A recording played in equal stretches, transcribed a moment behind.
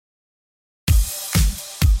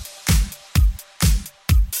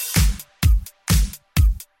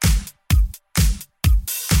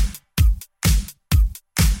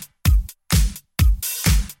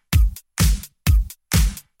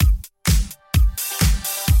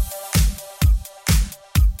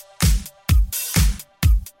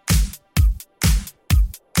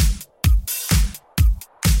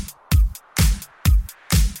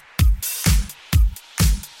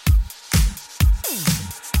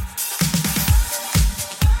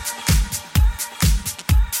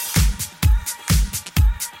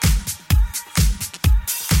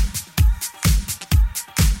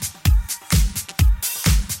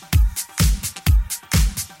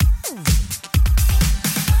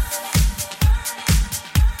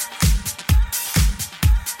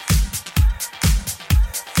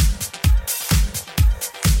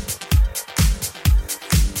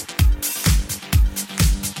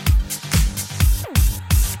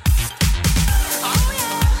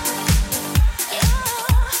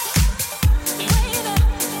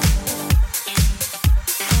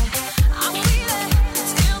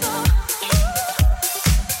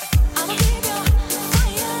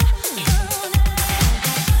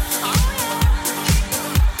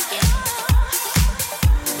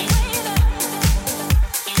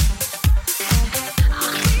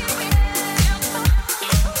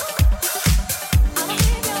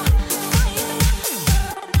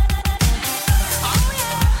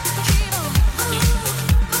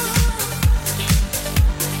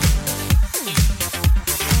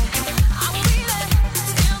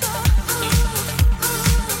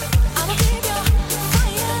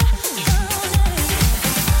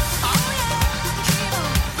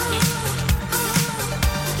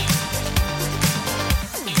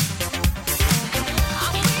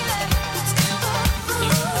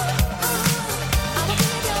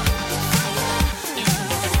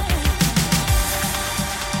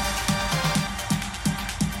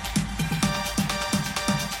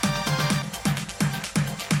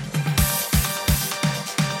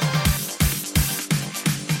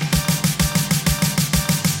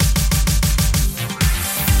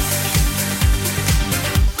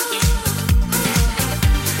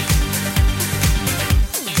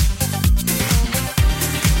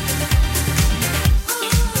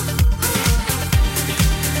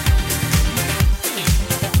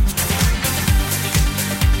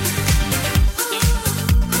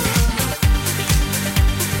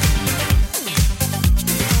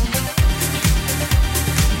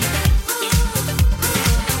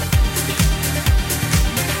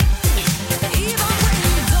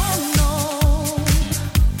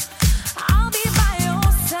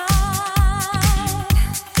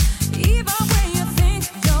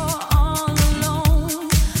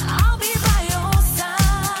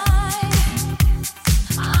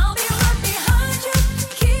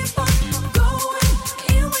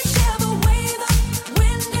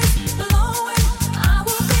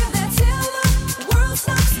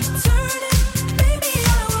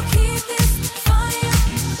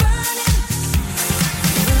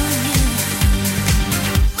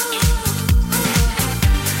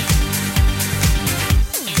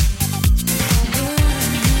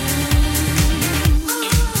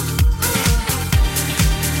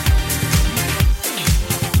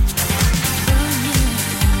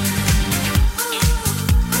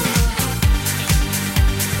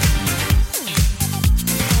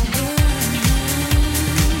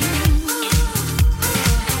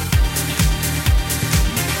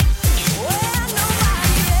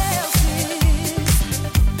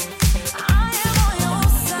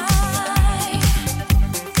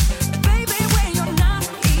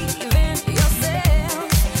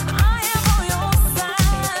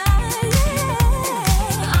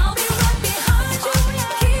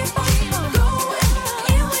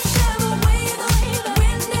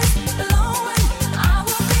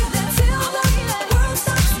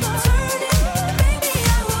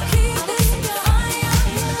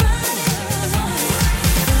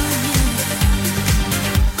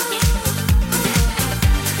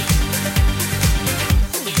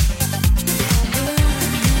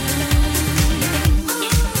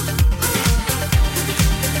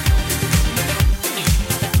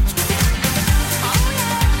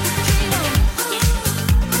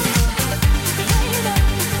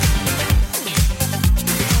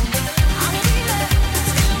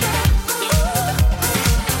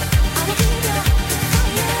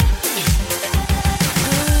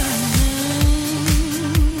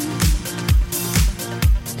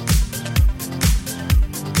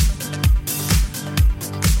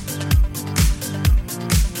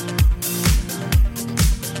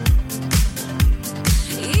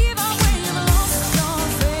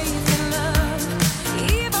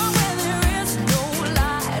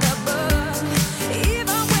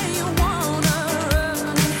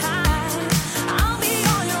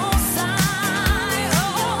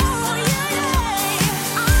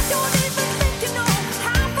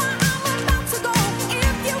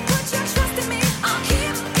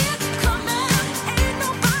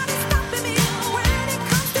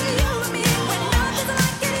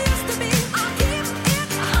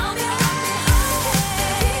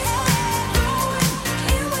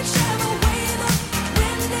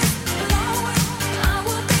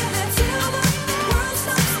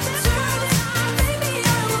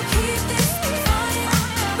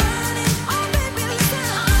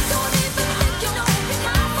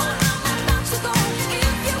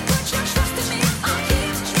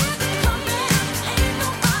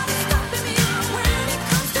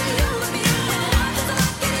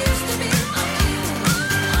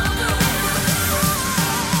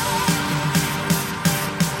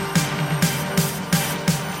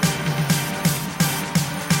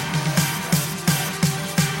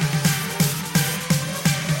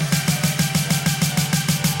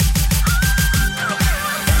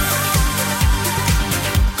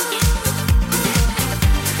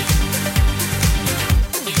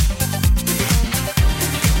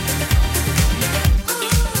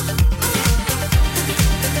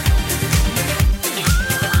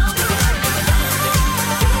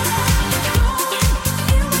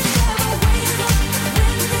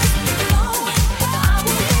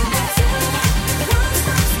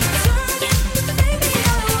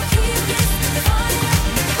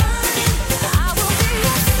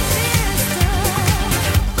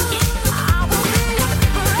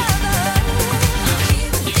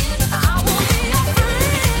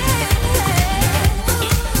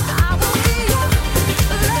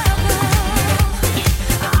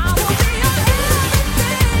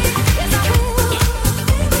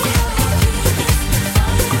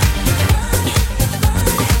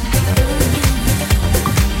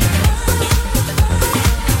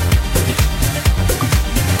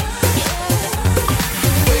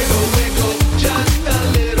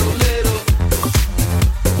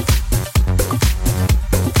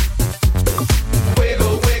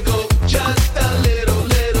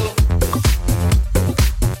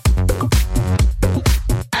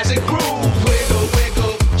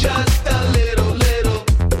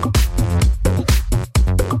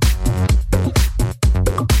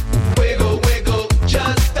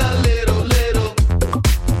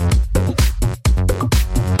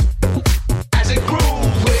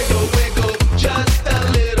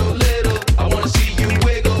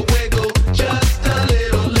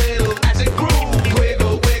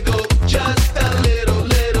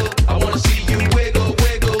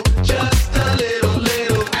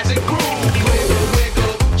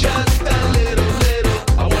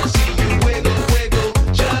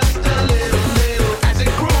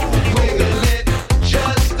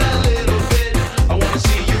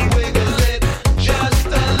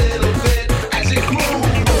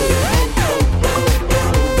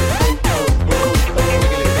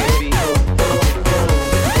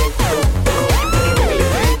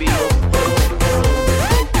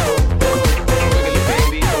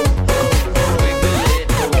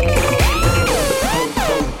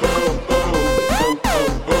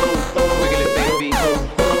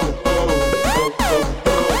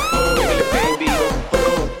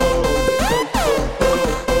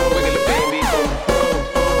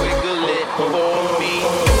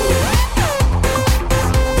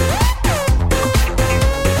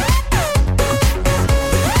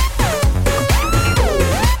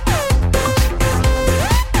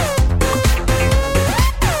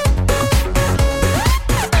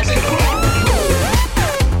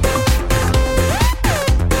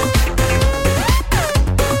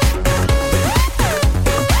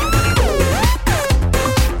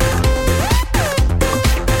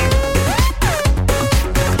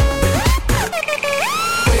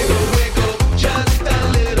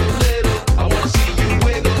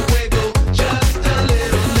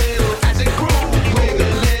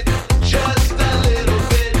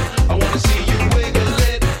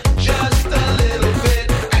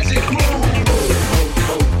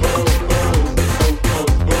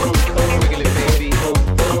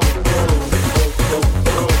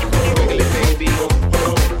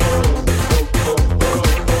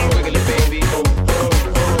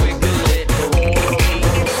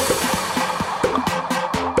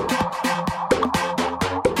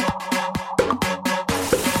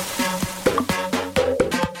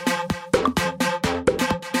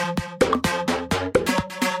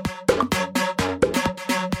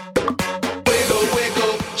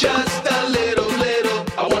just a little, little.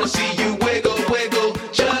 I wanna see you wiggle, wiggle,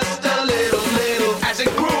 just a little, little. As it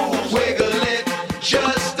grooves, wiggle it,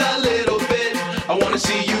 just a little bit. I wanna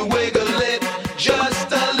see you wiggle it,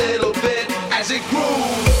 just a little bit. As it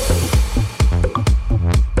grooves.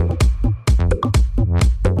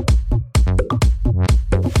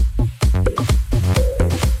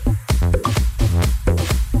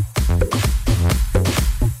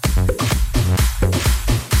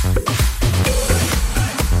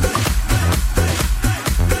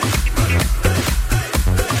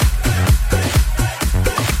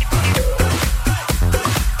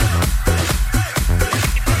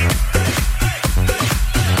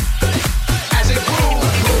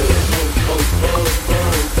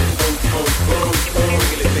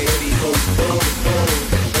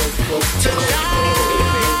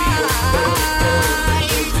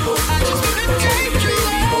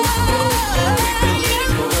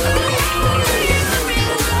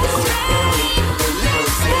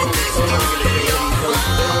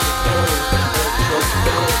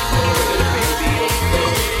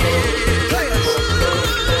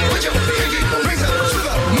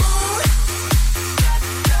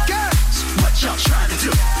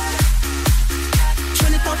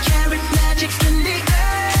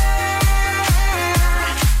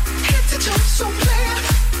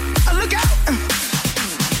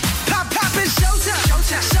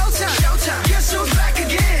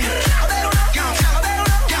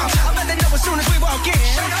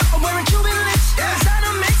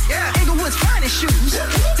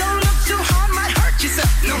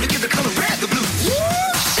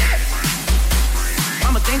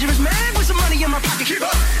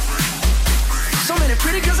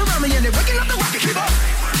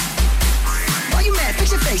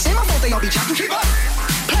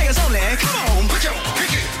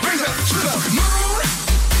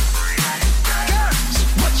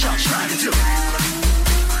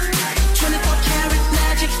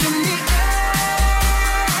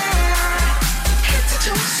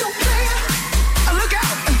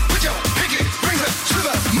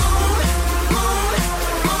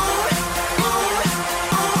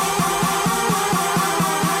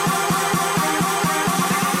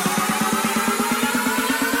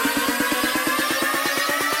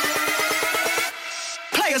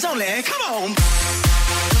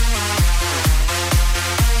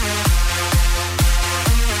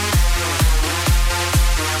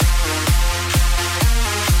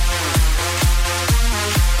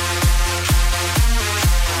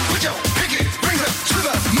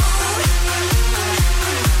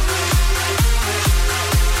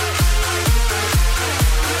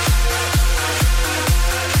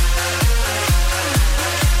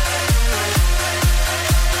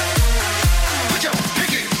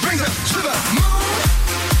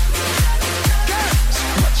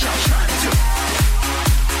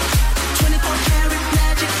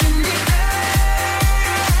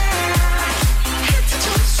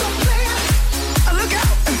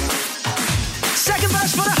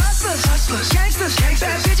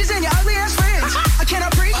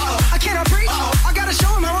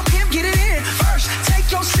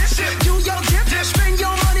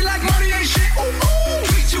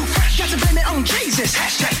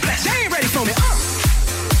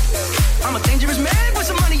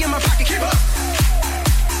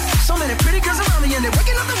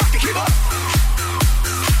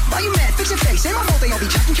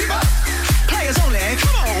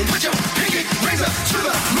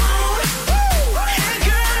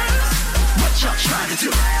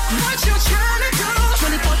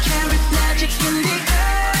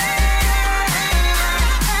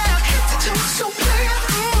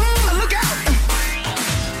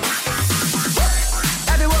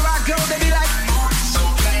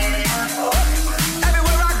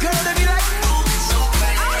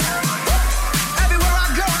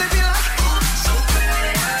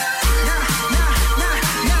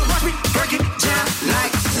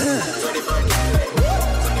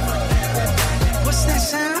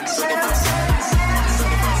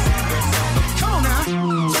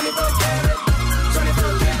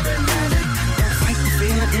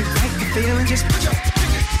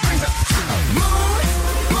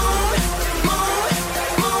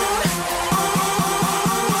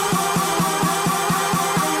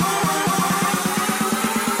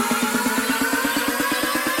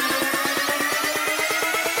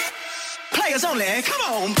 Come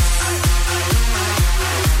on.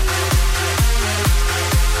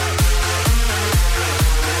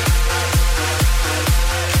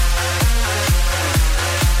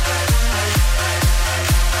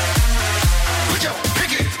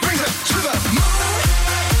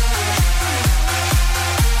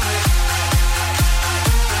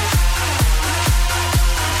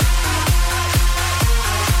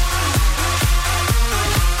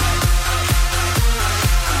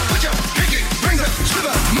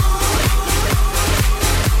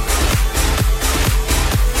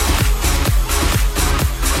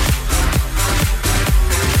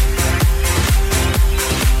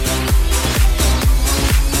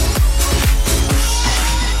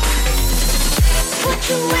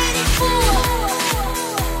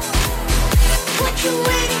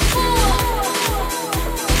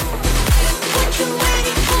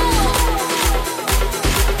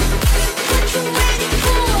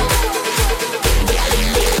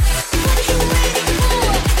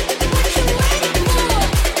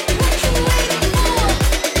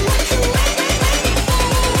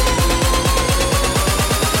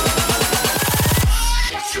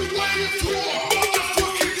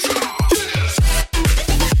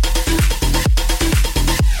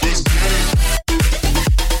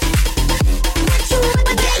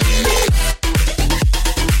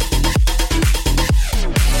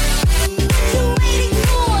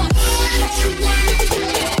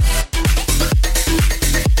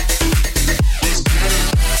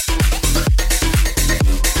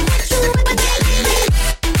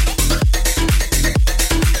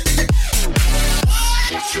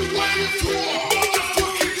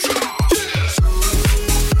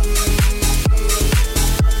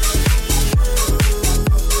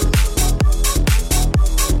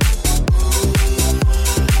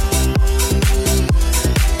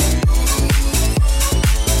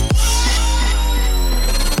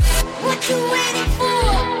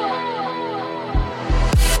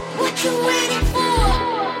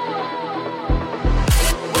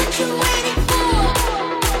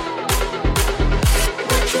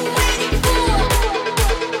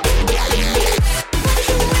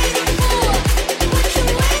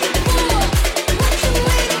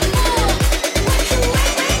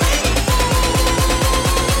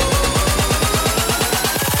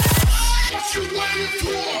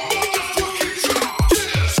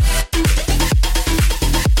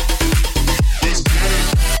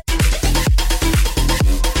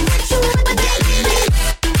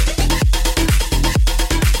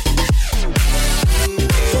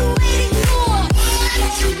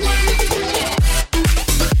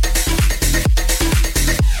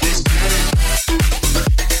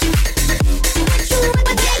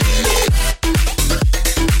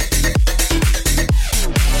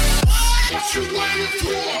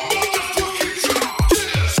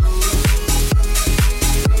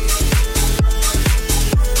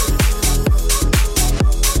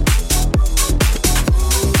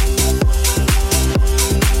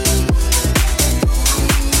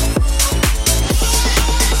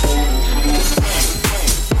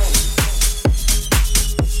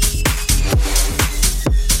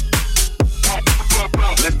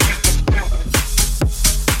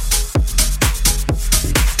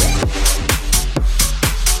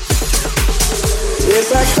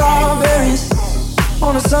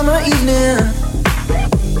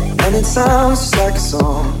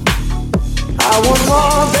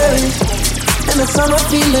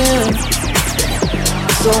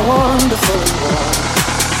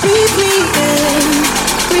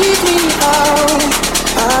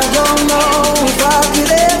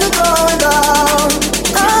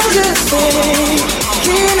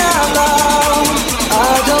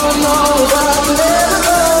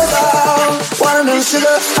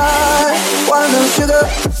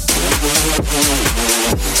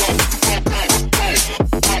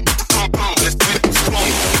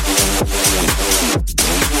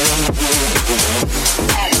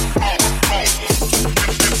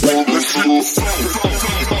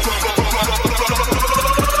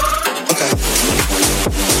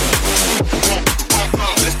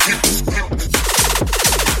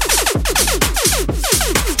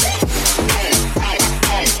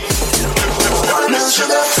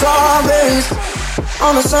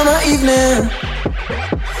 On a summer evening,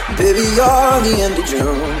 baby, you're the end of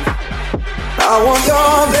June. I want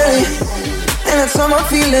your belly and that summer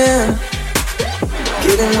feeling,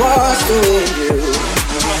 getting washed away in you.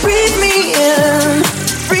 Breathe me in,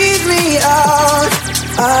 breathe me out.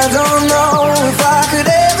 I don't know if I could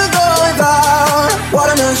ever go without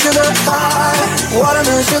watermelon sugar high,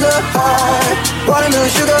 watermelon sugar high, watermelon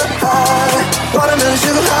sugar high, watermelon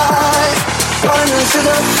sugar high. Watermelon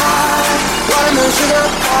sugar high, watermelon sugar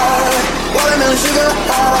high, watermelon sugar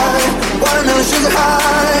high, watermelon sugar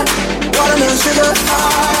high, watermelon sugar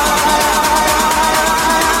high,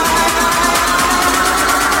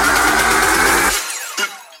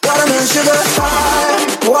 watermelon sugar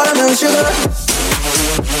high, watermelon sugar.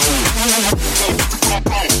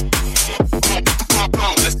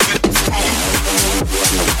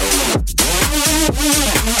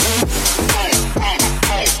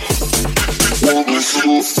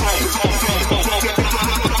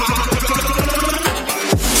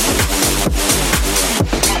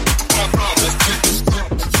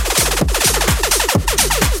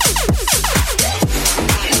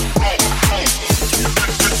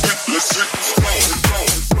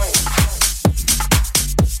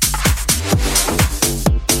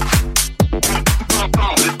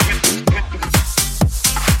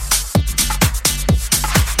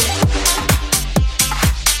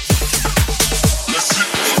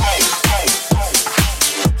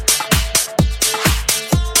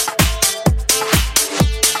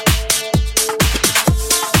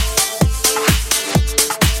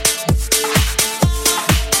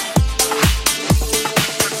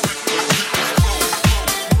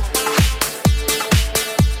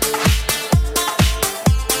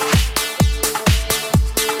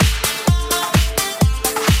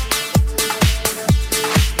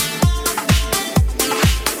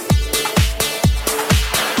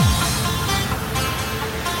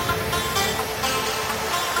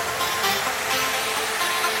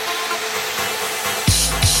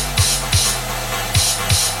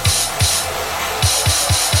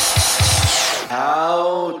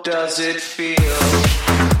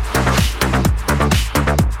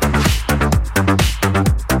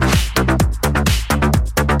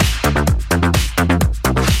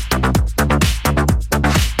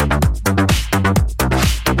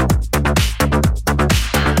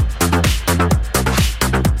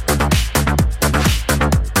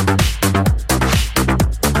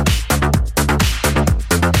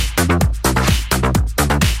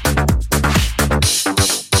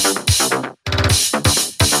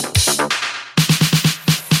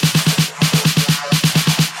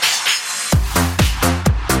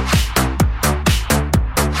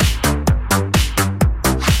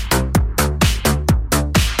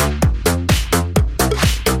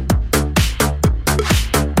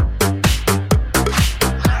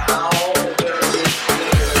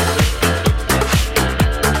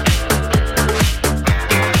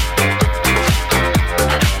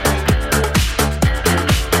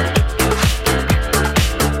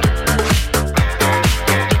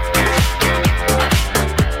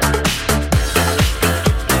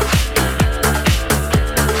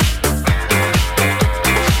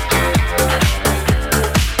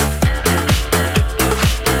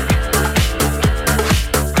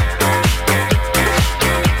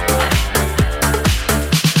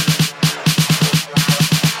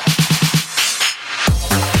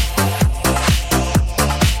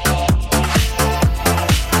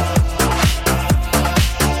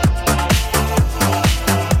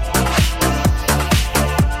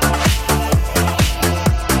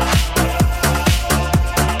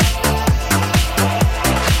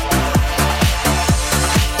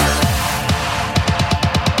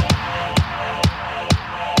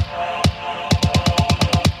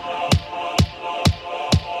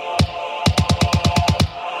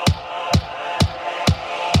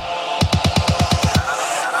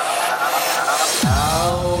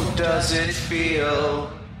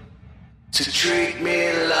 me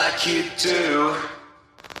like you do.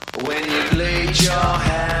 When you laid your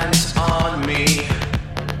hands on me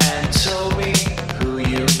and told me who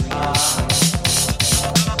you are.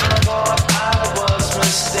 I thought I was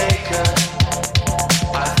mistaken.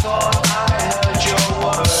 I thought I heard your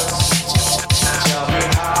words. Tell me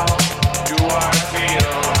how do I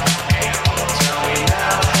feel? Tell me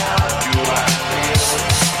now how do I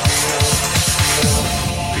feel?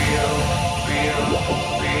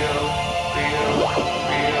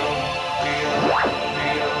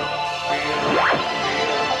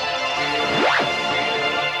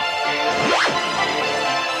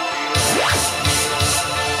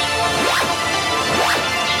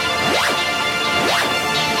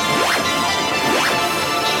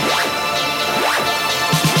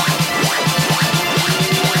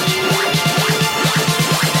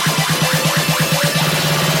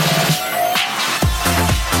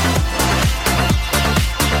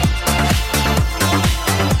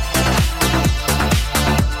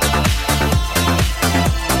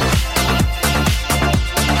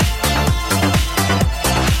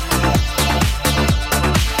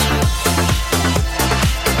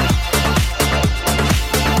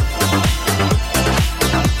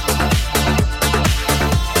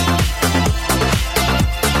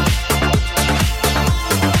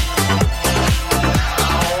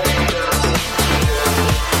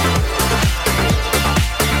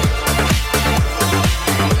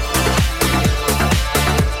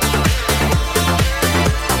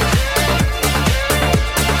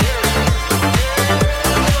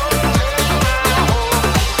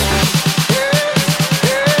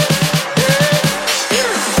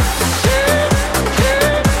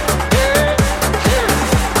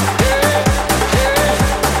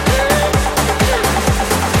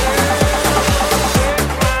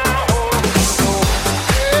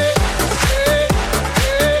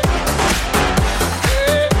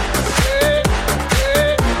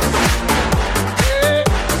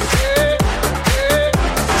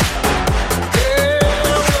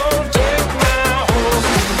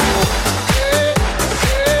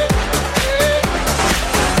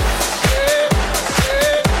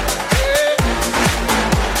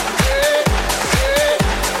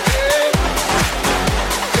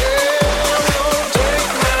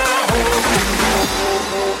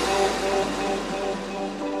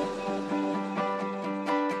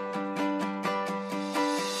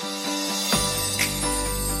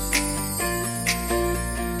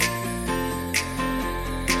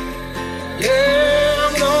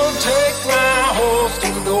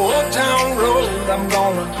 I'm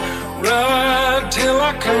gonna ride till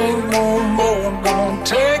I can't no more. I'm gonna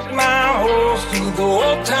take my horse through the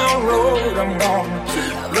old town road. I'm gonna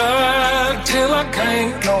ride till I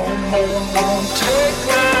can't no more. I'm gonna take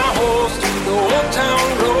my horse through the old town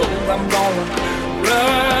road. I'm gonna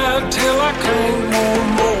ride till I can't no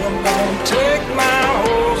more. I'm gonna take my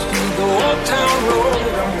horse through the old town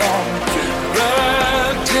road. I'm gonna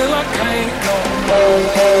ride till I can't no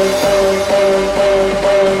more.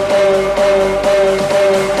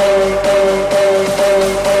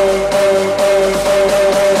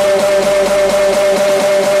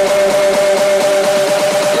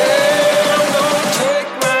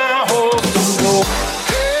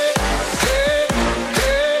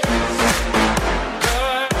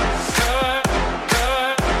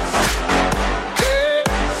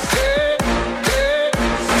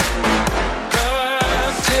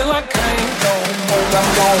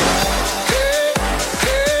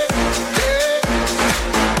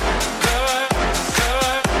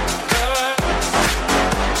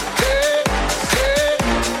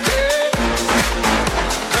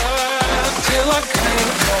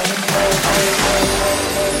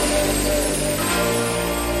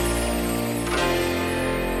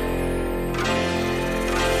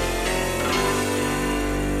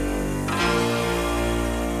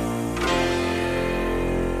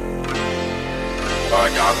 I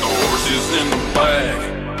got the horses in the back,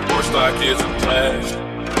 horse stock is attached.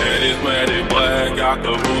 Head is matted black, got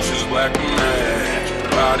the bushes black to match.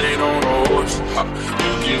 Riding on a horse,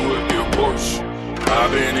 you can whip your Porsche. I've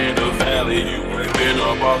been in the valley, you ain't been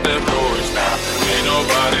up off that porch. Now, ain't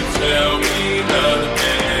nobody tell me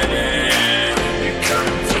nothing. You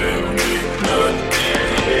can't tell me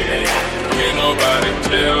nothing. Ain't nobody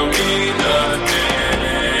tell me nothing.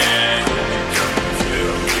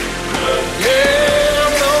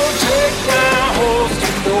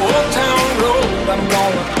 I'm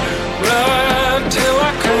gonna ride till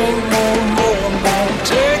I can't no more. I'm gonna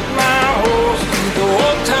take my horse through the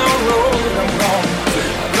old town road. I'm gonna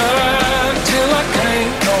ride till I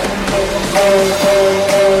can't no more.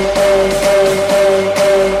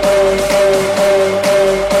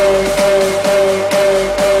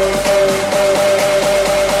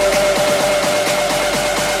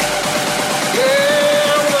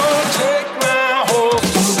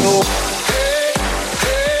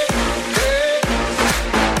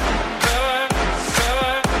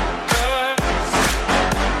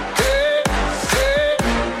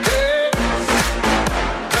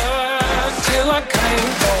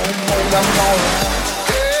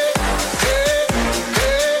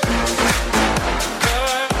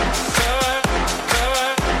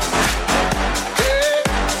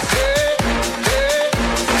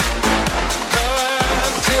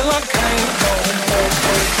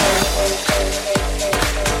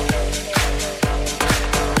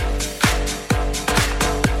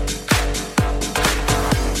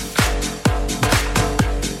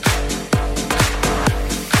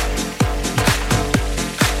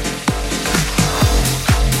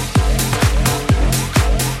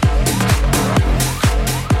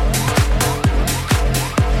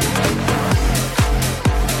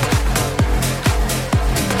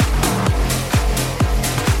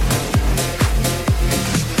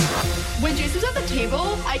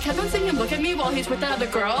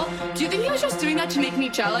 was just doing that to make me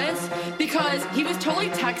jealous because he was totally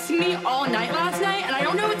texting me all night last night, and I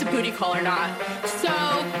don't know if it's a booty call or not. So,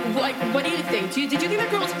 what do you think? Did you think that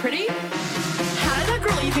girl was pretty? How did that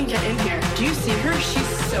girl even get in here? Do you see her? She's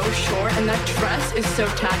so short, and that dress is so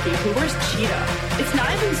tacky. Who wears cheetah? It's not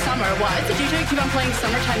even summer. Why does the DJ keep on playing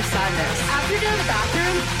Summertime Sadness? After you're done in the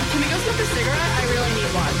bathroom, can we go smoke a cigarette? I really need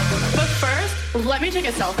one. But first, let me take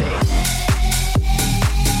a selfie.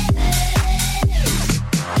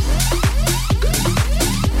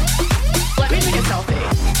 Let me take a selfie.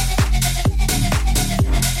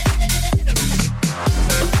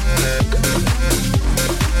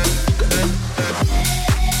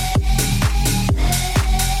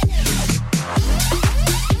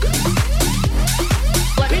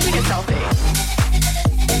 Let me take a selfie.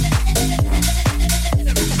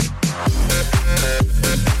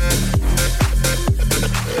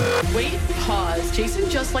 Wait, pause. Jason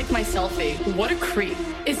just liked my selfie. What a creep.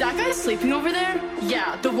 Is that guy sleeping over there?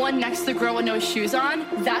 Yeah, the one next to the girl with no shoes on.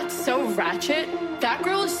 That's so ratchet. That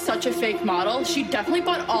girl is such a fake model. She definitely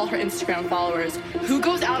bought all her Instagram followers. Who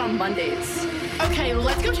goes out on Mondays? Okay,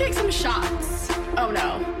 let's go take some shots. Oh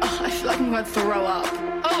no. I feel like I'm gonna throw up.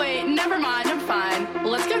 Oh wait, never mind, I'm fine.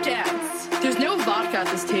 Let's go dance. There's no vodka at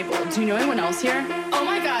this table. Do you know anyone else here? Oh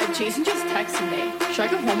my god, Jason just texted me. Should I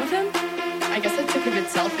go home with him? I guess I took a good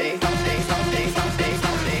selfie. Let me take a selfie.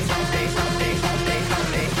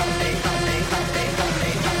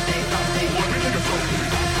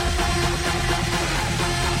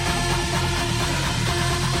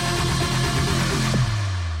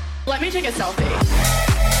 Let me take a selfie.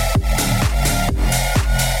 Let me take a selfie.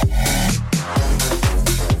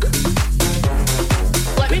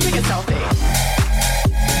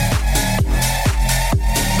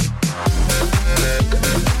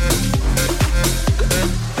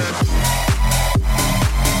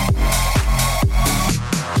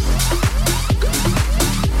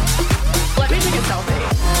 Let me take a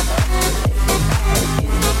selfie.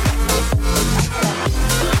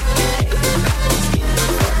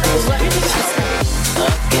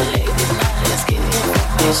 Okay, ladies, now let's get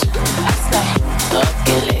information. I say,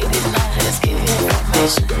 okay, ladies, now let's get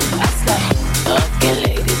information. I say, okay,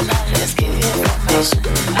 ladies, now let's get information.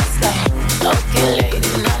 I say, okay,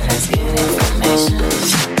 ladies, now let's get information.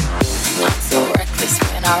 I'm so reckless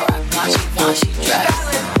when I rock my Givenchy dress.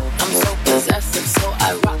 I'm so possessive, so I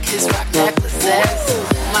rock his rock necklaces.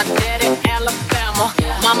 My dad in Alabama,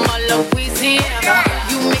 mama Louisiana.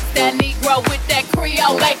 You mix that Negro with that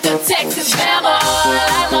Creole, like the Texas Bama. I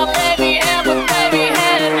like my baby hair with baby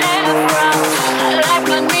head and afro. I like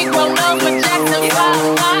my Negro number Jackson 5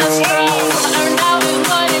 Maestro. Earned all his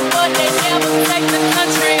money, but they never take the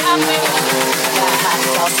country out me. Got hot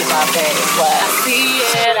sauce in my bag, but I see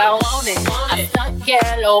it, I want it. I stuck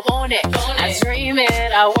yellow on it. I dream it,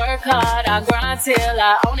 I work hard, I grind till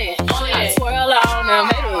I own it. I twirl on them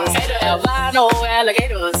haters, albino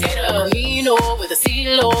alligators. Camino with a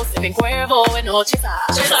CeeLo, sipping Cuervo and no chisa.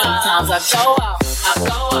 Sometimes I go out, I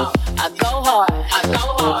go out, I go hard, I go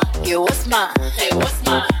hard. Get what's mine, hey, what's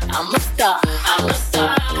mine? I'm a star, I'm a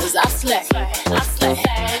star. Cause I slay, I slay,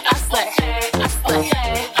 I slay, I slay,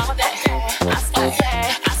 all day, I slay,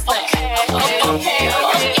 I slay.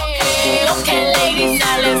 Okay, ladies,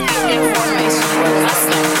 now let's get information. I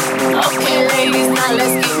slay. Okay, ladies, now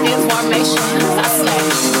let's get information. I slay.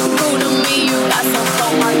 Who to me, you got some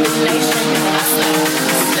coordination. I slay.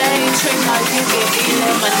 Slay trick, how you get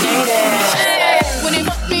eliminated. When he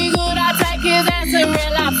fuck me good, I take his ass and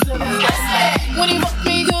real life to me. When he fuck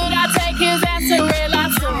me good, I take his ass and real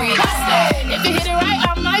life to me. If he hit it right,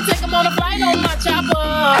 I might take him on a flight on my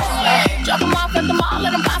chopper. Drop him off at the mall,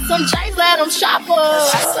 let him buy some chains, let him shop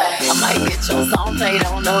us. I might get your song played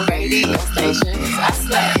on the radio station.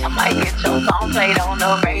 I might get your song played on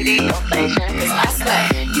the radio station.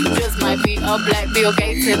 You just might be a black Bill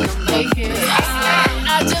Gates in the making.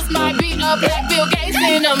 I just might be a black Bill Gates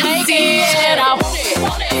in the making. I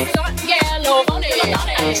want it, dark yellow, want it.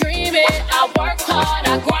 I dream it, I work hard,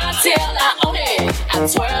 I grind till I own it. I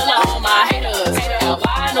twirl on my haters,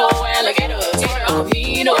 albino alligators.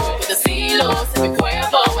 Camino with a CeeLo, sipping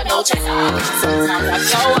Cuervo with no chaser. Sometimes I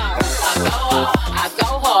go out, I go out, I go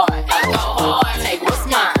hard, I go hard. Take what's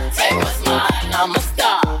mine, take what's mine. I'm a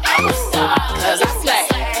star, I'm a star. Cause I slay,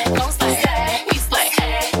 don't slay, we slay.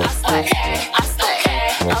 I slay, I slay.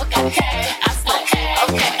 Okay, I slay.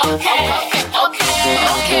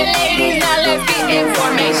 Okay, ladies, now let's get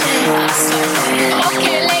information. I slay.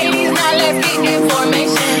 Okay, ladies, now let's get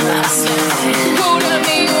information. I slay. Who to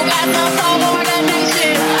me, you got some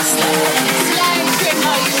coordination. I slay. Slay trick,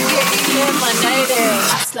 how you get eliminated.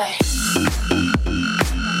 I slay.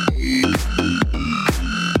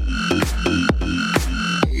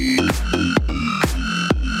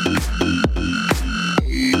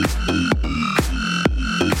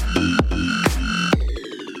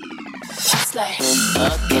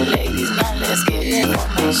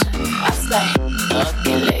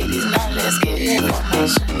 let's get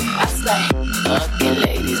information. I slay. Okay,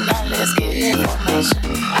 ladies, now let's get information.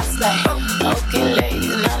 I slay. Okay,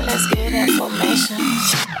 ladies, now let's get information.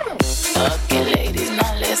 Okay, ladies,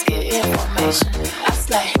 now let's get information. I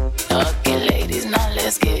slay. Okay, ladies, now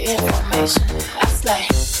let's get information. I slay.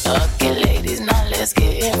 Okay, ladies, now let's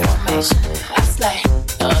get information. I slay.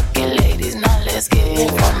 Okay, ladies, now let's get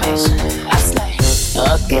information. I slay.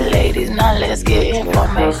 Okay, ladies, now let's get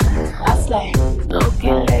information. I slay.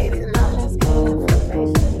 Okay, ladies, now let's get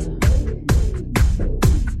information.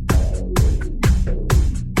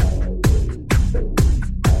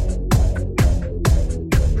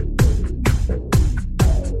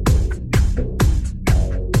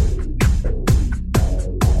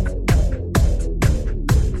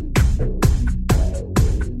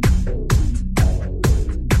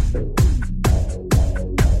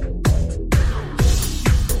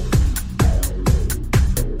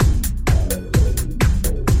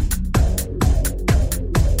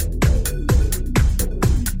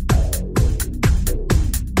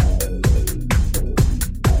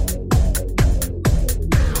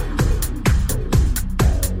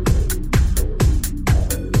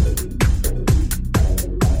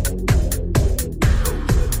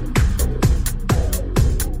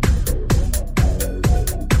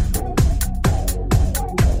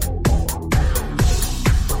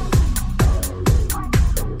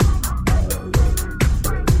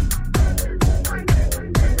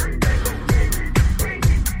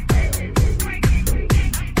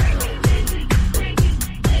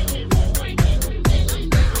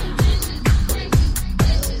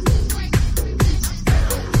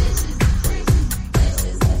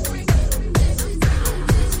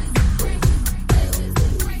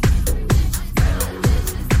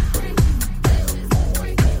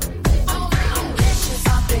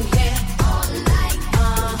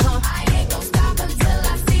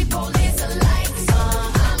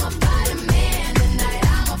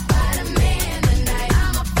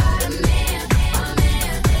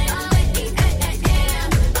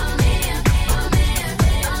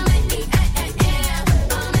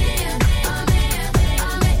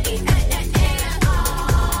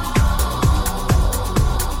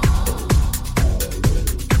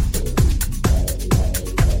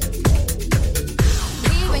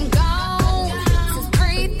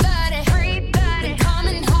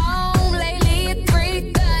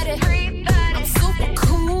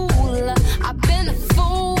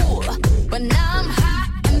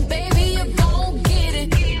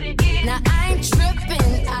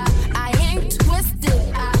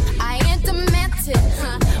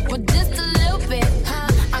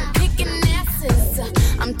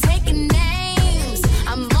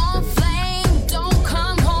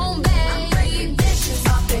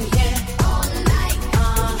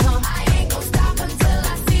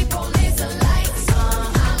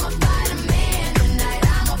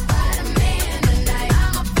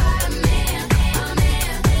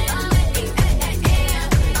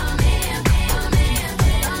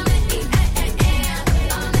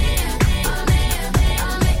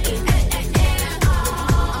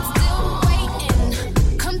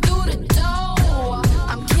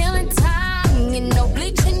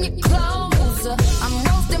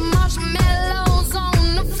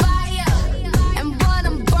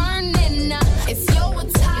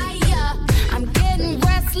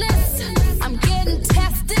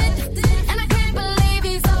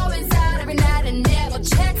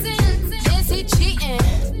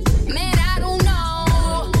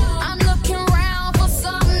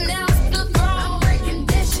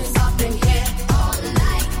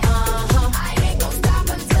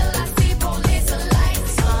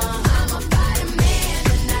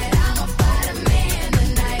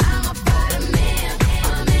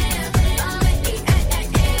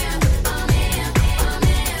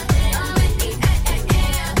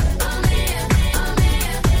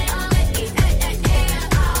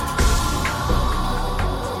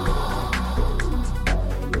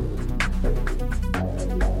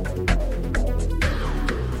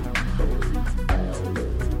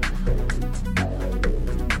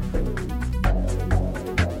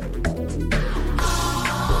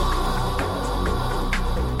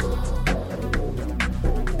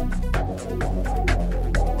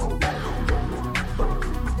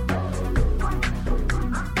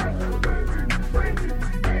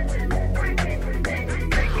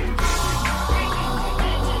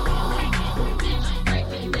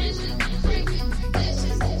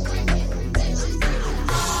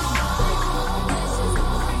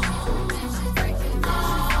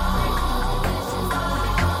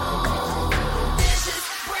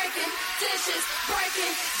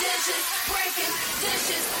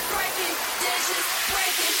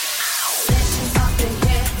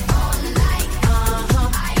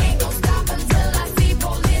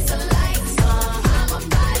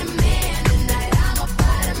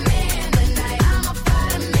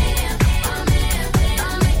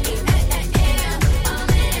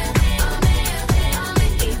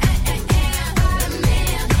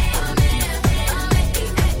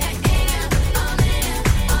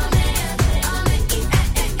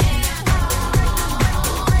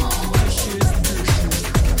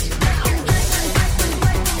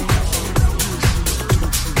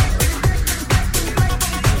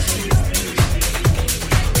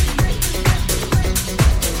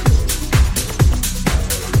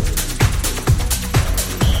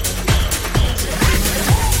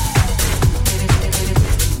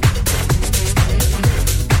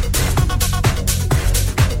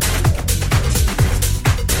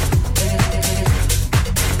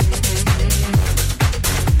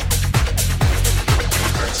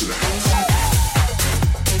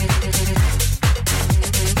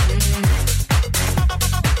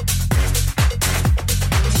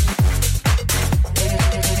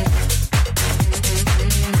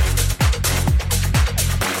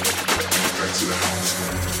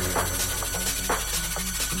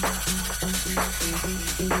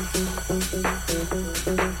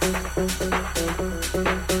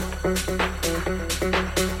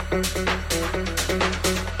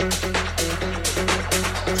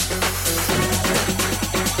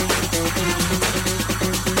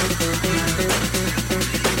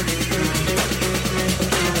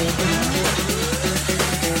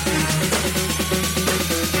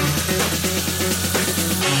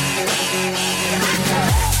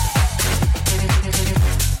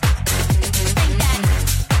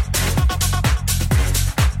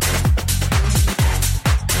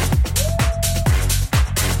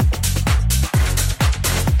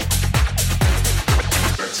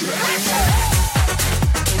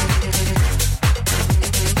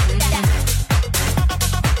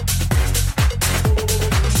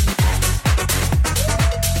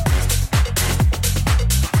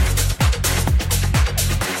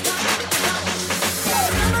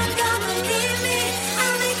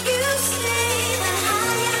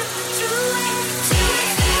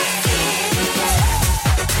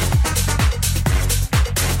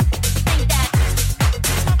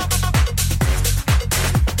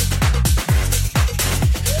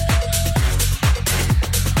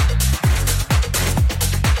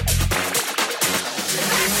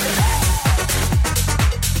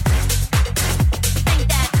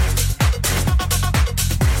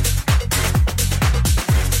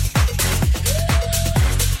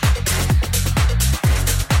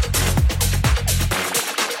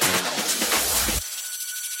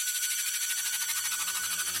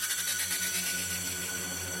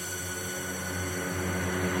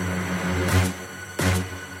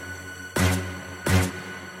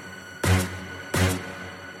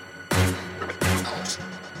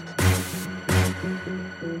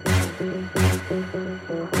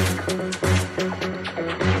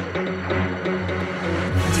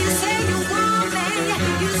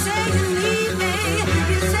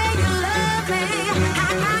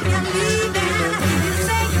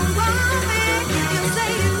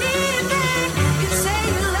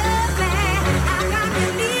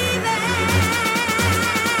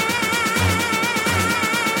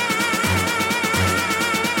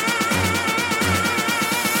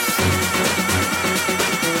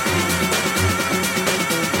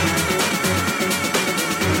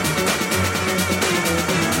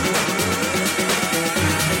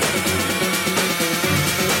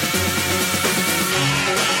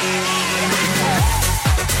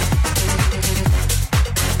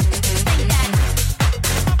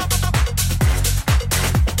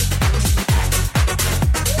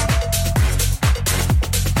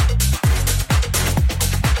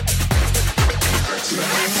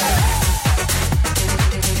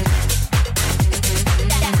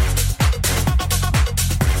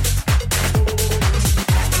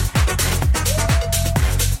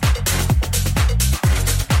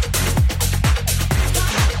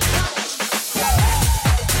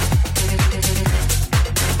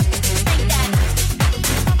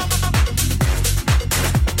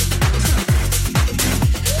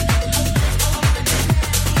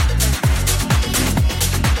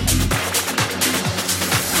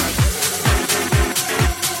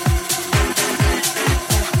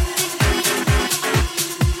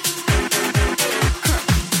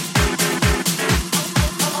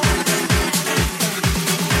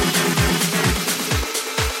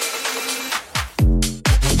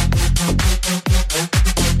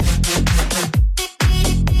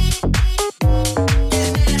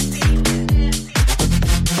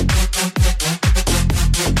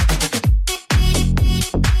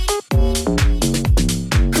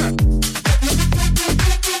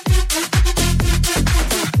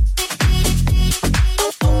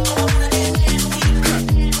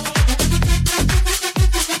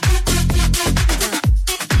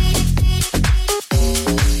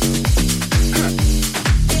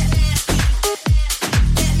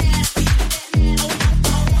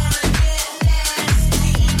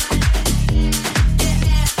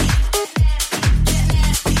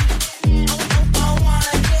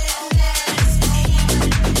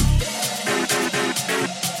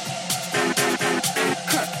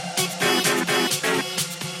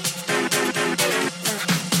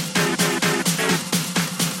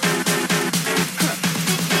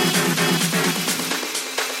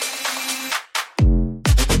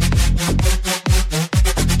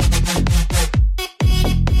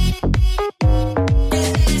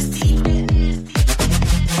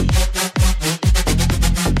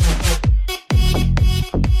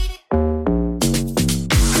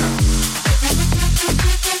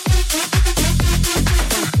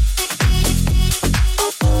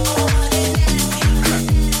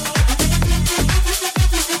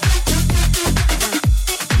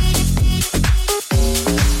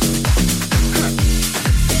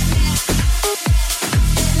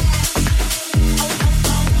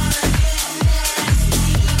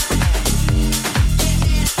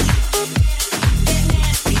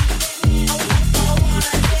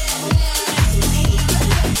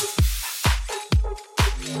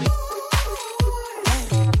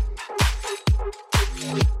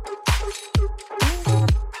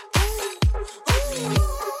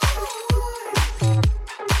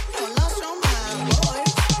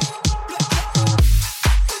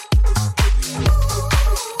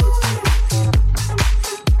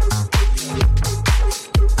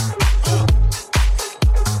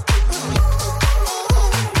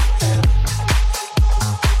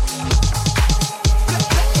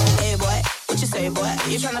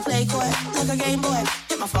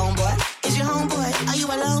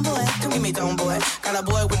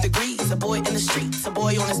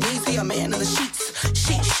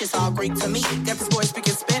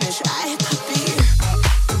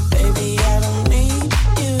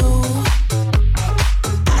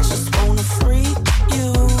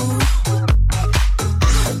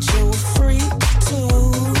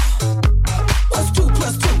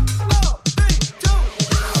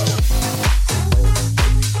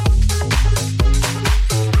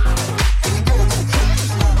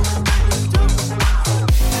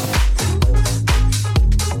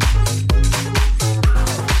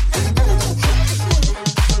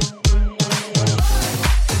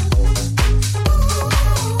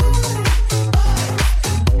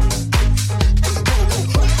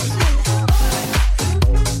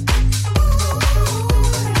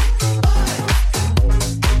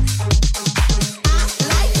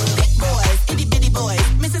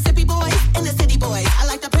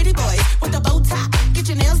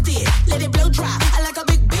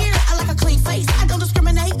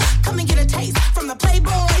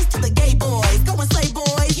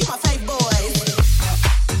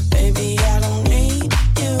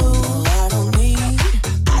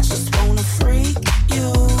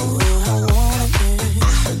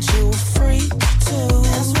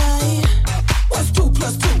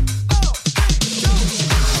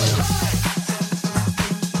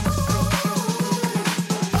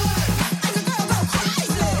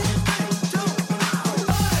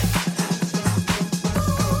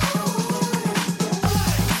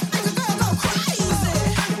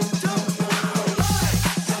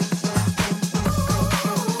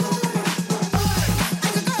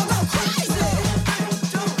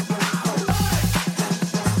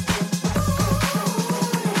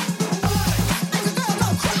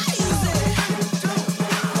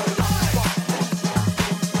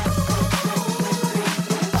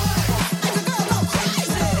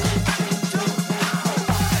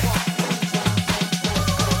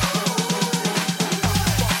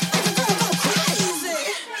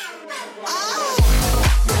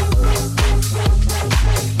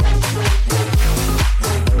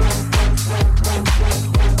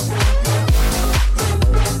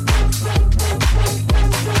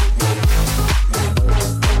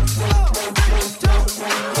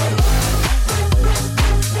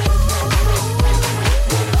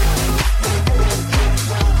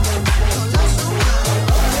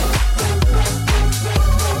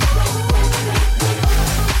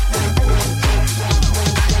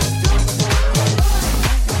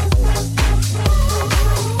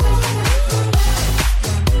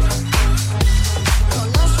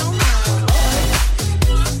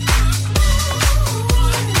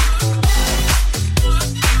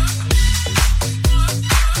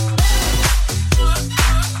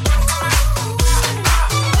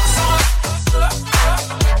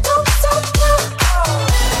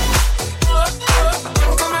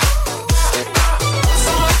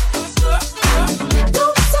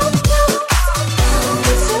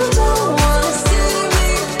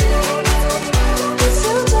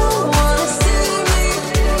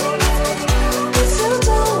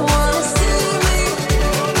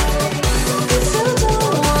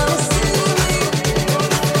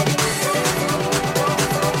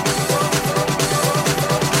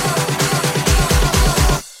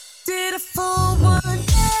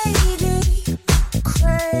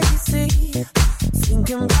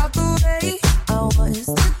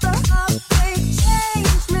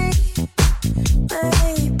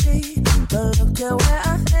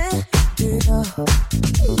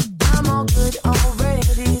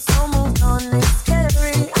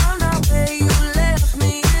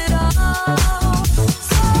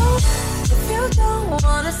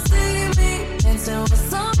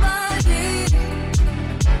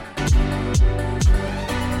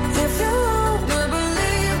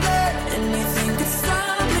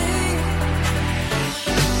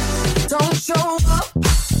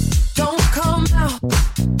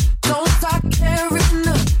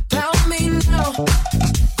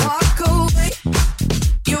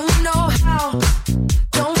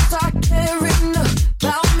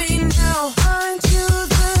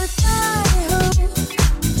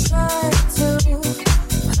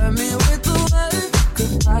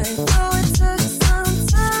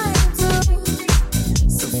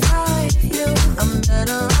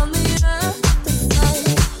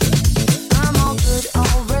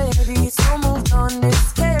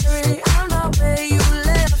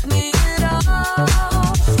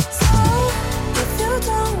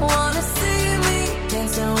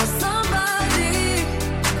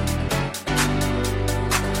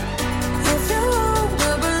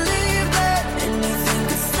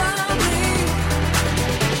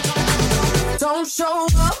 show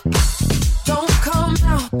up, don't come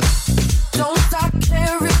out, don't stop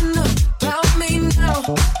caring about me now.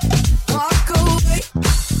 Walk away,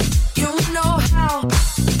 you know how.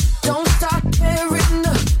 Don't stop caring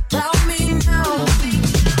about me now.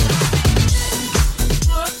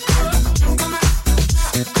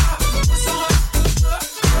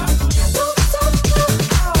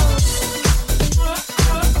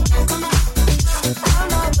 I'm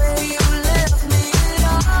not where you left me at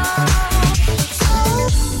all. So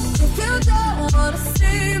if you don't wanna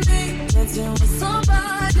see me dancing with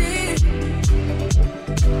somebody,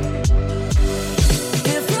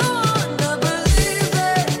 if you wanna believe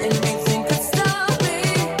it, anything could stop me.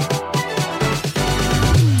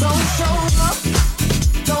 Don't show up,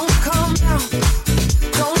 don't come out,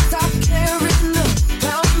 don't stop caring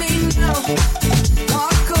about me now.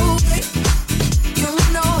 Walk away, you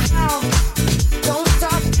know how. Don't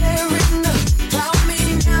stop caring about me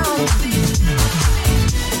now.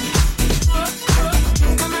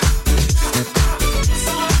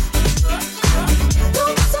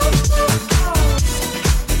 Don't stop now.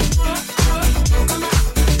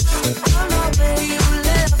 I'm not where you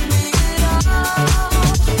left me at all.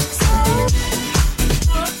 So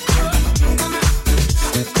don't stop now.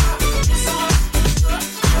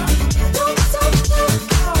 Don't stop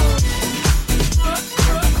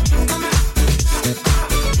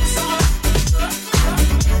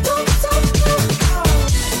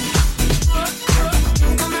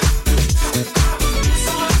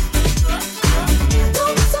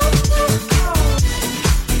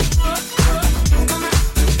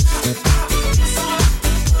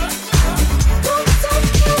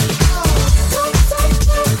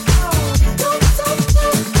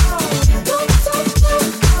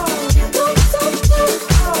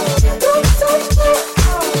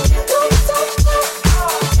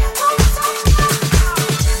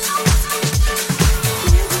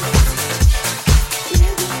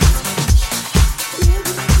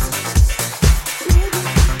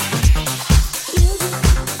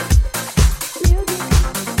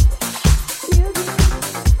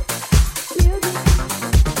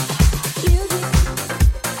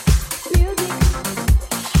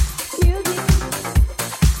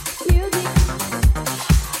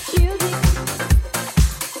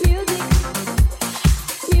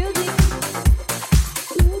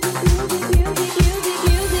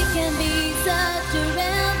Music can be such a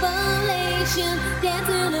revelation.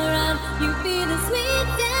 Dancing around, you feel a sweet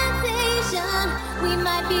sensation. We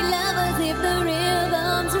might be lovers.